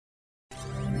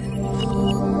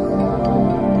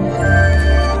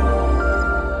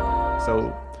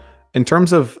In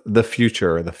terms of the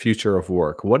future of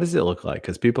work, what does it look like?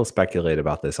 Because people speculate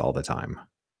about this all the time.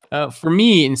 For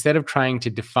me, instead of trying to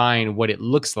define what it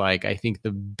looks like, I think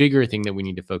the bigger thing that we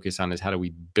need to focus on is how do we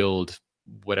build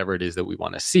whatever it is that we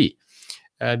want to see.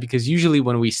 Because usually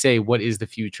when we say what is the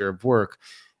future of work,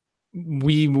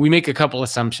 we make a couple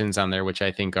assumptions on there, which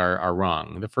I think are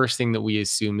wrong. The first thing that we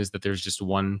assume is that there's just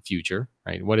one future,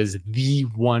 right? What is the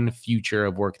one future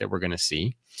of work that we're going to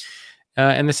see?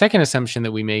 And the second assumption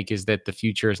that we make is that the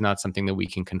future is not something that we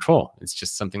can control. It's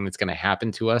just something that's going to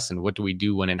happen to us, and what do we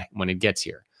do when it gets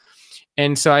here?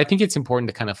 And so I think it's important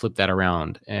to kind of flip that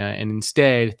around and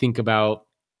instead think about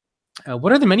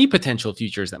what are the many potential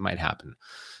futures that might happen.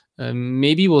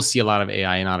 Maybe we'll see a lot of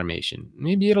AI and automation.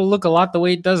 Maybe it'll look a lot the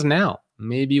way it does now.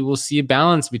 Maybe we'll see a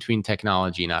balance between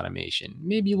technology and automation.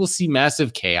 Maybe we'll see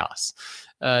massive chaos.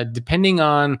 Depending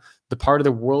on the part of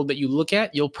the world that you look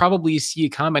at, you'll probably see a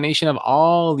combination of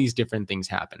all these different things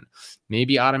happen.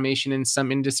 Maybe automation in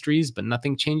some industries, but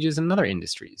nothing changes in other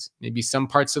industries. Maybe some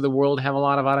parts of the world have a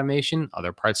lot of automation,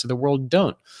 other parts of the world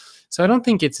don't. So I don't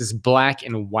think it's as black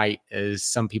and white as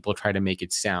some people try to make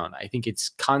it sound. I think it's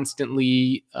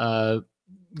constantly going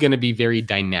to be very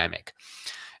dynamic.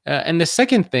 And the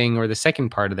second thing, or the second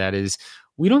part of that, is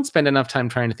we don't spend enough time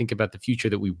trying to think about the future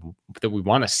that we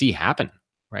want to see happen.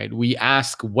 Right? We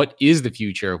ask, what is the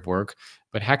future of work?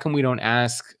 But how come we don't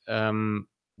ask,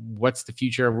 what's the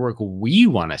future of work we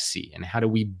want to see? And how do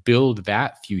we build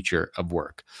that future of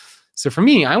work? So for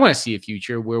me, I want to see a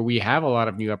future where we have a lot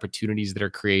of new opportunities that are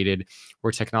created,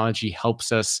 where technology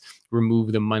helps us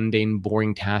remove the mundane,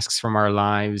 boring tasks from our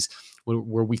lives,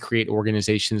 where we create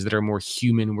organizations that are more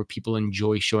human, where people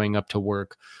enjoy showing up to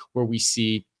work, where we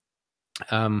see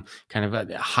kind of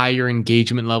a higher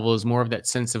engagement levels, more of that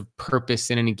sense of purpose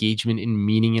and an engagement and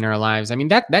meaning in our lives. I mean,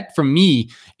 that for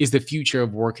me is the future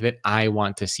of work that I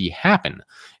want to see happen.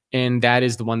 And that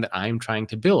is the one that I'm trying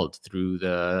to build through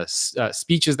the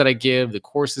speeches that I give, the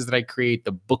courses that I create,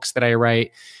 the books that I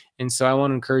write. And so I want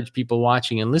to encourage people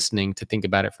watching and listening to think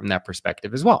about it from that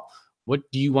perspective as well. What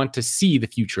do you want to see the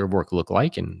future of work look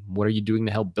like? And what are you doing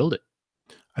to help build it?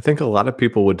 I think a lot of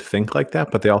people would think like that,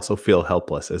 but they also feel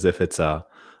helpless, as if it's a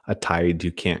tide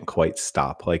you can't quite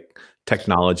stop. Like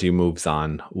technology moves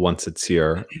on once it's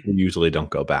here, we usually don't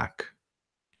go back.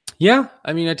 Yeah,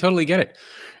 I mean, I totally get it.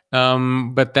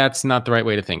 But that's not the right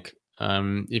way to think.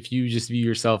 If you just view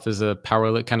yourself as a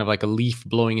kind of like a leaf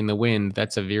blowing in the wind,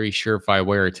 that's a very surefire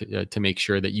way to make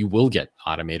sure that you will get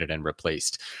automated and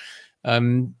replaced.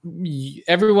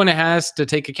 Everyone has to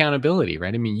take accountability,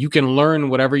 right? I mean, you can learn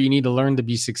whatever you need to learn to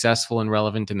be successful and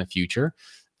relevant in the future.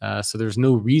 So there's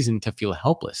no reason to feel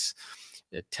helpless.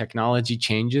 Technology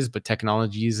changes, but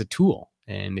technology is a tool.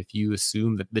 And if you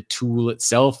assume that the tool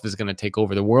itself is going to take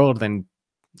over the world, then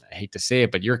I hate to say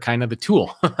it, but you're kind of the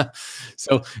tool.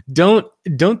 So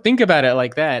don't think about it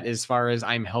like that as far as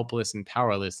I'm helpless and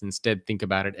powerless. Instead, think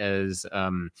about it as,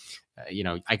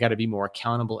 I got to be more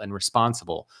accountable and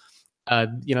responsible.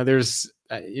 There's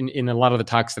in a lot of the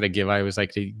talks that I give, I always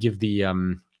like to give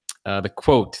the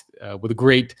quote, with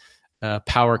great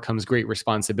power comes great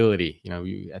responsibility.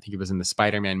 I think it was in the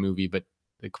Spider-Man movie, but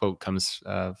the quote comes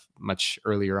much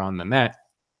earlier on than that.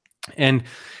 And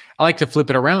I like to flip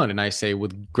it around and I say,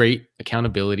 with great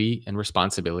accountability and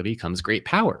responsibility comes great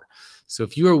power. So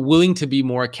if you are willing to be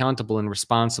more accountable and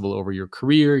responsible over your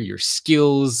career, your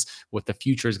skills, what the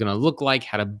future is going to look like,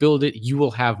 how to build it, you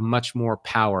will have much more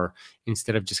power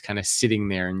instead of just kind of sitting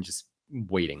there and just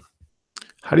waiting.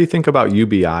 How do you think about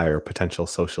UBI or potential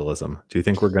socialism? Do you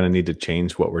think we're going to need to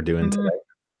change what we're doing today?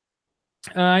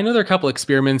 I know there are a couple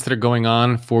experiments that are going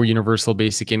on for universal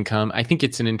basic income. I think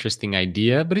it's an interesting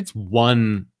idea, but it's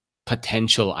one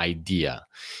potential idea.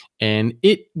 And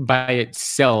it by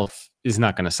itself is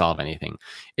not going to solve anything.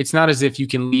 It's not as if you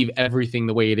can leave everything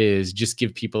the way it is, just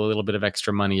give people a little bit of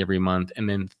extra money every month, and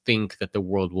then think that the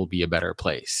world will be a better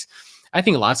place. I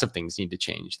think lots of things need to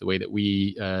change. The way that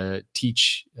we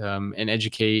teach and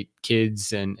educate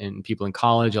kids and people in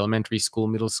college, elementary school,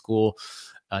 middle school,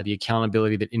 the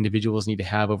accountability that individuals need to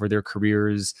have over their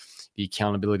careers, the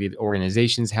accountability that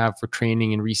organizations have for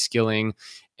training and reskilling.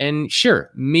 And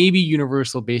sure, maybe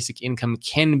universal basic income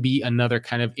can be another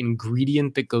kind of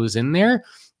ingredient that goes in there.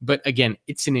 But again,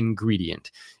 it's an ingredient.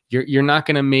 You're not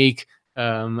going to make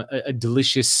a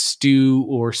delicious stew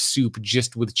or soup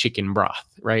just with chicken broth,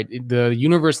 right? The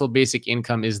universal basic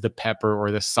income is the pepper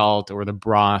or the salt or the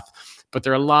broth, but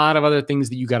there are a lot of other things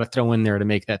that you got to throw in there to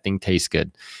make that thing taste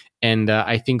good. And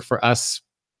I think for us,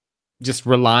 just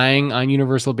relying on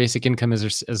universal basic income as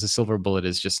a silver bullet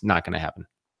is just not going to happen.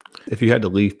 If you had to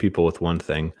leave people with one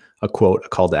thing, a quote, a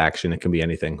call to action, it can be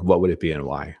anything, what would it be and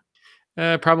why?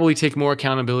 Probably take more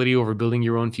accountability over building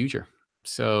your own future.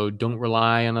 So don't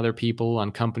rely on other people,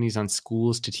 on companies, on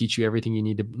schools to teach you everything you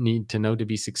need to know to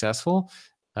be successful.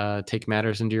 Take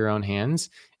matters into your own hands.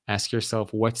 Ask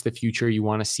yourself, what's the future you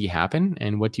want to see happen,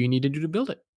 and what do you need to do to build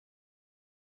it?